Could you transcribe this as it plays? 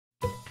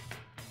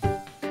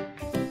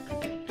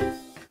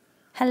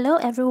Hello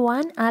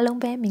everyone, အားလုံး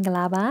ပဲမင်္ဂ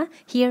လာပါ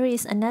Here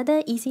is another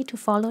easy to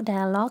follow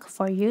dialogue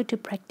for you to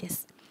practice.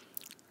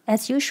 As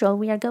usual,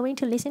 we are going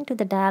to listen to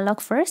the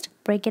dialogue first,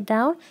 break it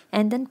down,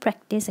 and then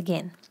practice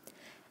again.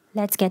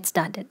 Let's get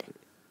started.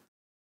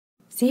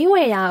 ဈေးဝ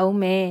ယ်ရအောင်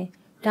မယ်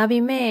ဒါပေ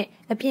မဲ့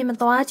အပြင်မ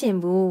သွားချင်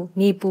ဘူး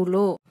နေပူ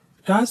လို့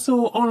ဒါ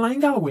ဆို online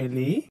ကဝယ်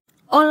လေ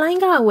online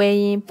ကဝယ်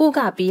ရင်ပို့က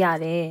ပေးရ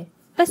တယ်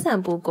ပတ်စံ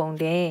ပို့ကုန်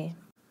တယ်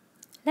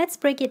Let's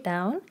break it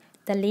down.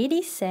 The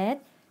lady said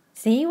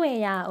ဈေးဝယ်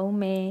ရအောင်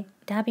မယ်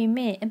ဒါပေ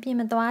မဲ့အပြင်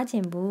မသွားချ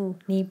င်ဘူး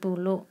နေပူ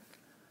လို့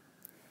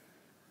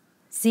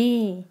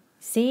ဈေး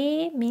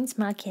means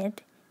market.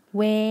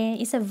 Where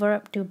is a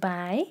verb to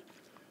buy.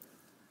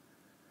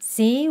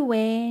 ဈေးဝ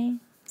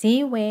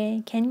ယ်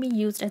can be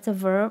used as a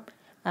verb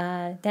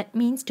that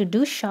means to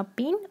do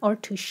shopping or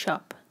to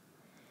shop.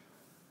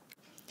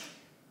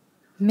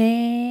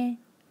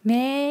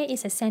 မဲ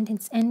is a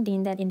sentence ending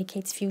that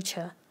indicates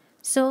future.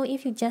 So if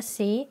you just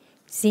say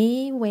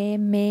ဈေးဝယ်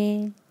မ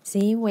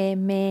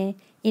ယ်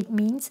it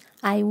means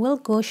I will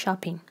go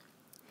shopping.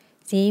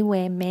 ဈေးဝ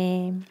ယ်မ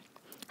ယ်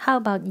How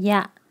about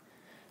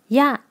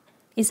ya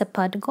is a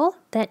particle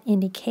that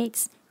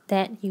indicates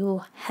that you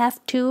have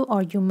to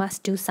or you must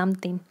do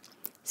something.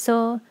 So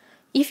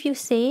if you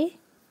say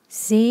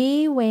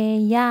ဈေးဝယ်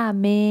ရ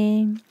မယ်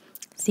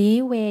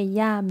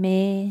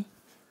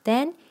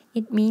then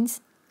it means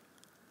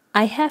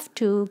I have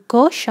to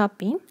go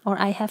shopping or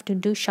I have to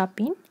do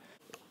shopping.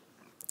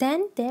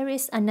 Then there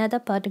is another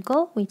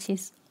particle which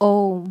is o.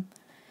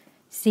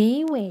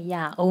 ဈေးဝယ်ရ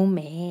အောင်မ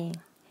ယ်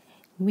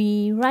We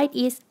write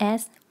it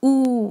as oo.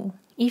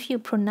 If you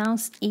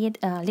pronounce it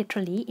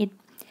literally,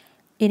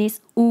 it is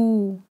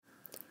oo.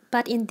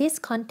 But in this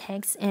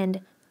context and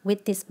with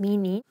this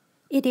meaning,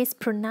 it is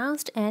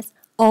pronounced as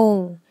o.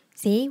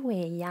 ဈေးဝ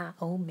ယ်ရ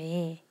အောင်မ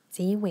ယ်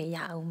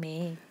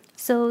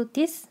So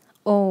this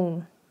o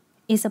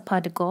is a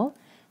particle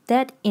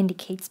that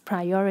indicates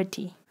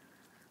priority.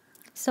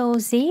 So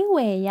ဈေးဝ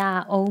ယ်ရ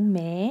အောင်မ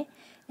ယ်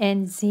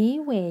and ဈေး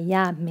ဝယ်ရ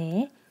မ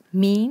ယ်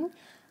mean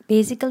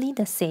basically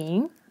the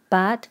same,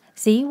 but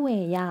ဈေးဝ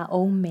ယ်ရ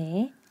အောင်မယ်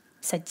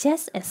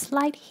suggests a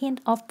slight hint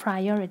of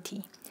priority.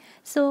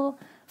 So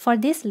for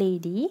this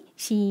lady,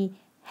 she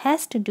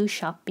has to do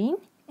shopping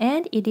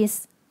and it is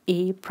a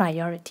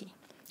priority.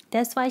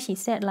 That's why she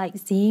said like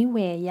ဈေးဝ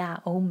ယ်ရ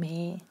အောင်မ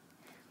ယ်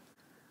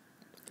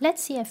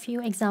Let's see a few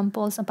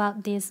examples about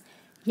this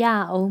ရ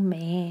အောင်မ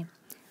ယ်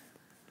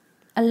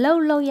အလု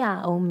ပ်လုပ်ရ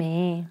အောင်မ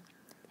ယ်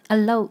အ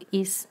လုပ်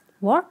is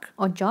work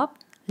or job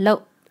လု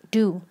ပ်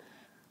do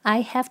I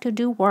have to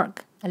do work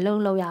အလု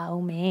ပ်လုပ်ရအော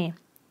င်မယ်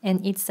and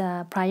it's a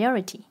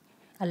priority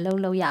အလုပ်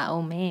လုပ်ရအော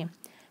င်မယ်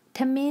ထ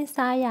မင်း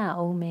စားရ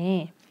အောင်မ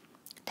ယ်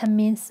ထမ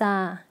င်း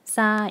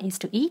စား is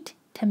to eat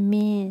ထမ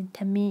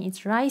င်း is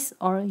rice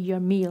or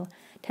your meal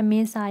ထမ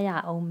င်းစားရ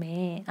အောင်မ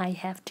ယ် I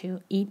have to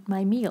eat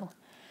my meal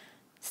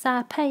စာ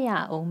ဖတ်ရ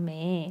အောင်မ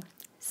ယ်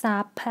စာ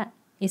ဖတ်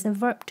is a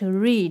verb to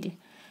read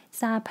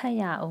စာဖတ်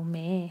ရအောင်မ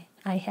ယ်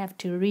I have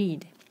to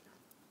read.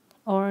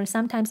 Or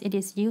sometimes it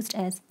is used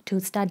as to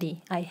study.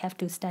 I have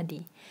to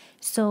study.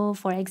 So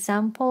for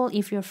example,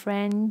 if your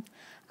friend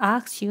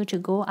asks you to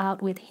go out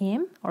with him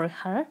or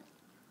her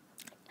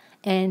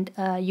and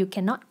you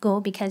cannot go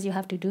because you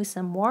have to do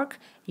some work,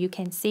 you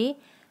can say,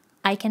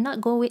 I cannot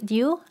go with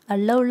you. အ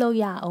လုပ်လုပ်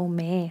ရအောင်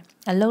မ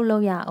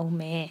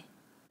ယ်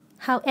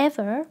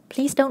However,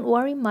 please don't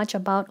worry much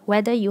about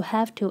whether you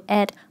have to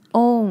add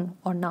on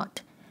or not.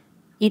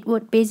 It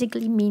would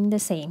basically mean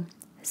the same.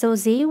 So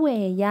ဈေးဝ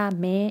ယ်ရ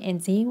မယ် and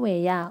ဈေးဝယ်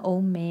ရအော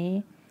င်မယ်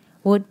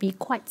would be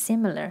quite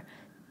similar.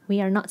 We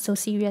are not so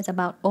serious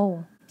about all.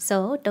 So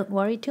don't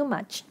worry too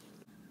much.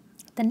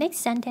 The next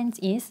sentence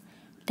is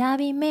ဒါ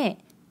ပေမဲ့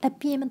အ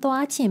ပြင်မ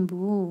သွားချင်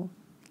ဘူး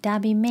ဒါ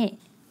ပေမဲ့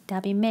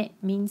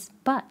means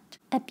but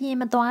အပြင်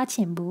မသွားချ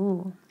င်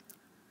ဘူး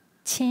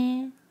ချင်း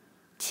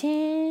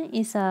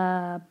is a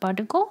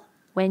particle.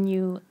 When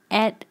you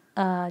add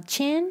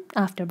chin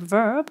after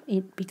verb,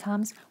 it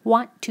becomes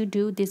want to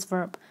do this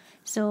verb.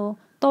 So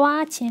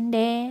သွားချင်တ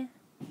ယ်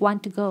want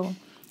to go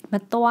မ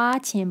သွား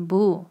ချင်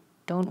ဘူး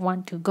don't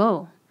want to go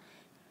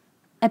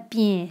အပြ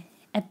င်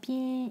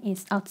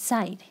is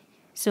outside.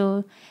 So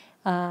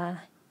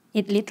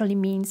it literally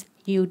means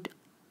you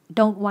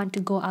don't want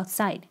to go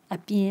outside အ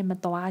ပြင်မ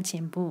သွားချ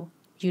င်ဘူး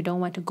you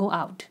don't want to go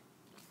out.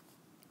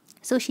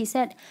 So she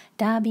said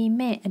ဒါပေ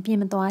မဲ့အပြင်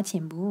မသွားချ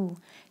င်ဘူး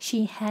she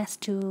has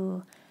to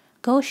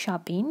go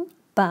shopping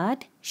but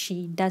she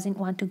doesn't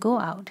want to go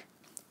out.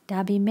 ဒါ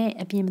ပေမဲ့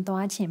အပြင်မ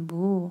သွားချင်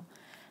ဘူး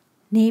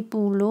နေ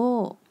ပူ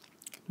လို့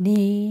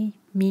နေ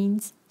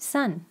means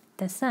sun,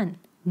 the sun.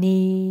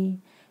 နေ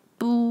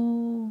ပူ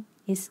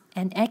is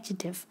an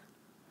adjective,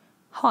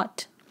 hot.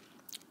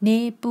 နေ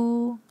ပူ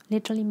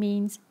literally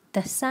means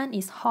the sun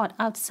is hot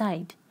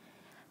outside.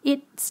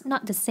 It's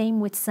not the same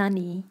with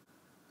sunny.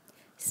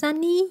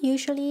 Sunny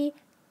usually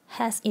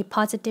has a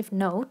positive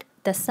note.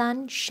 The sun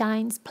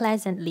shines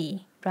pleasantly,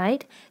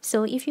 right? So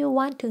if you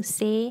want to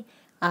say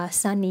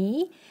sunny,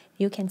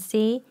 you can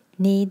say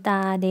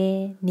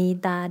Nidade,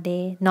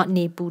 nidade, not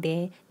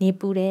nebude.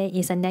 Nebude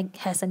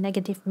has a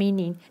negative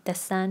meaning. The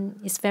sun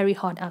is very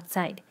hot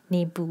outside.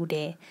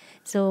 Nebude.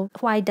 So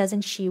why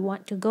doesn't she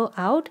want to go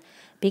out?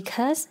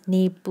 Because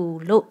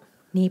nebulo.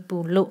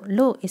 Nebulo.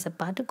 Lo is a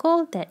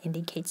particle that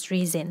indicates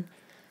reason.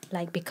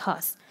 Like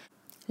because.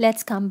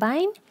 Let's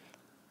combine.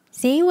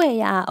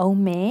 Ziweya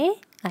ome.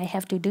 I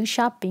have to do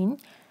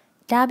shopping.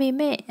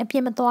 Dabime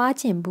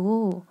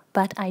apiematoachimbu.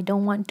 But I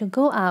don't want to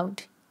go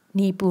out.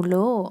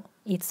 Nebulo.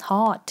 It's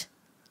hot.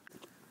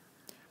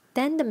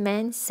 Then the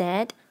man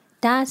said,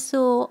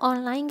 Daso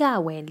online ga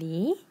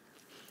weli.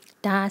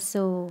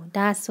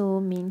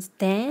 Daso means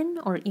then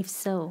or if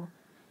so.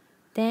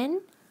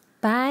 Then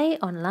buy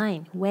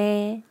online.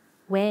 Where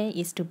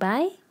is to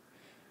buy?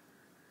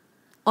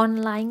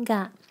 Online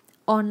ga.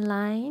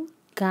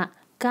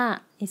 Ga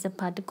is a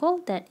particle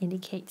that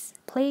indicates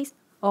place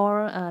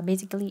or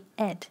basically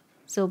at.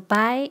 So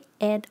buy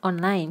at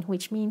online,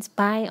 which means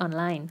buy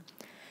online.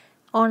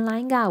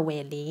 Online ga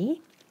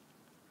weli.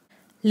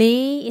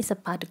 Li is a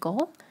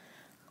particle.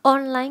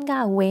 Online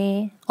ga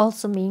we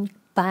also means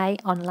buy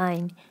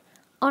online.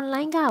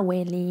 Online ga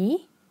we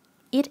li.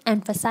 It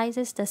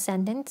emphasizes the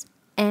sentence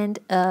and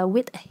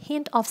with a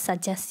hint of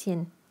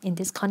suggestion in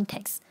this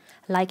context,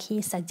 like he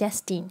is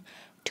suggesting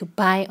to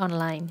buy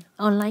online.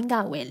 Online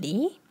ga we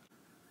li.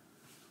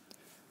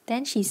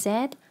 Then she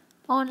said,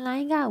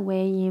 Online ga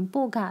we yin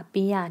pu ga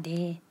pi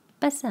de.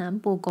 Pasan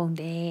pu gong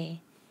de.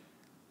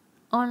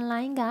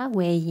 Online ga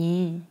we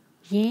yin.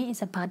 Yin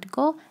is a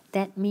particle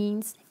that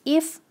means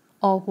if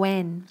or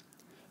when.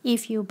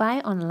 If you buy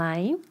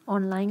online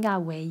ga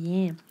we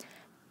yin.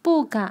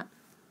 Pu ga.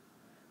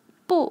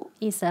 Pu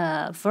is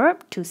a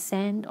verb to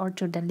send or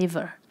to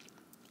deliver.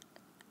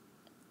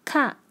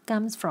 Ka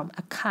comes from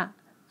a ka.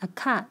 A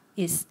ka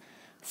is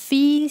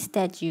fees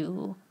that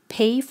you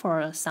pay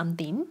for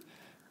something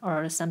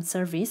or some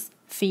service.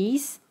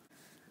 Fees.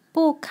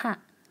 Pu ka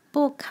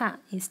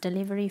is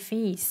delivery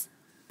fees.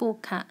 Pu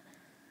ka.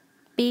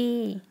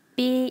 Pi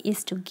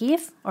is to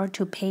give or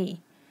to pay.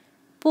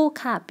 Pu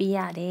ka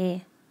pi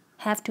de.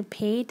 Have to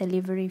pay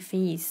delivery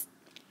fees.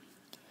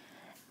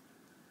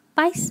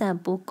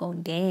 Paisan pu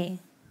gong de.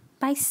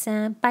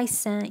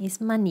 Paisan is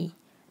money.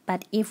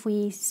 But if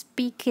we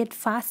speak it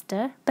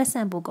faster,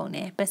 pasan pu gong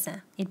de.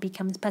 Pasan. It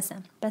becomes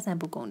pasan. Pasan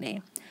pu gong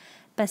de.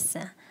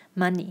 Pasan.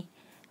 Money.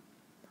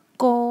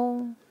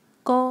 Gong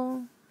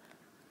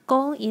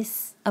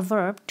is a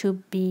verb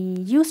to be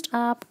used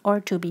up or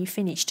to be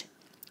finished.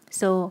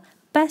 So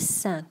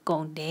pasan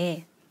gong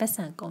de.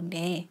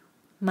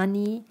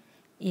 Money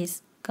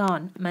is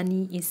gone.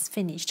 Money is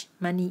finished.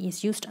 Money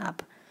is used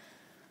up.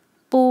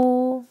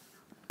 Po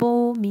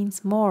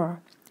means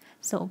more.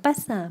 So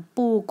pasan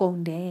pu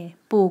gong de.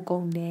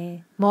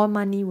 More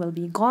money will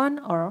be gone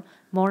or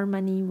more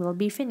money will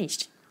be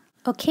finished.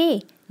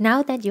 Okay,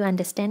 now that you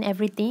understand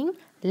everything,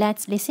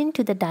 let's listen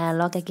to the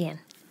dialogue again.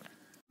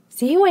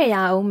 ဈေးဝယ်ရ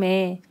အောင်မ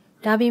ယ်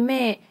ဒါပေ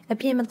မဲ့အ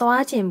ပြင်မ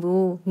သွားချင်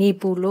ဘူးနေ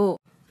ပူလို့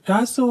ဒါ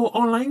ဆို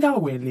online က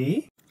ဝယ်လေ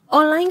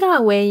online က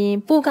ဝယ်ရင်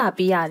ပို့က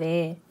ပေးရတ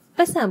ယ်ပ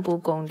တ်စံ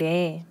ပို့ကုန်တ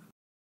ယ်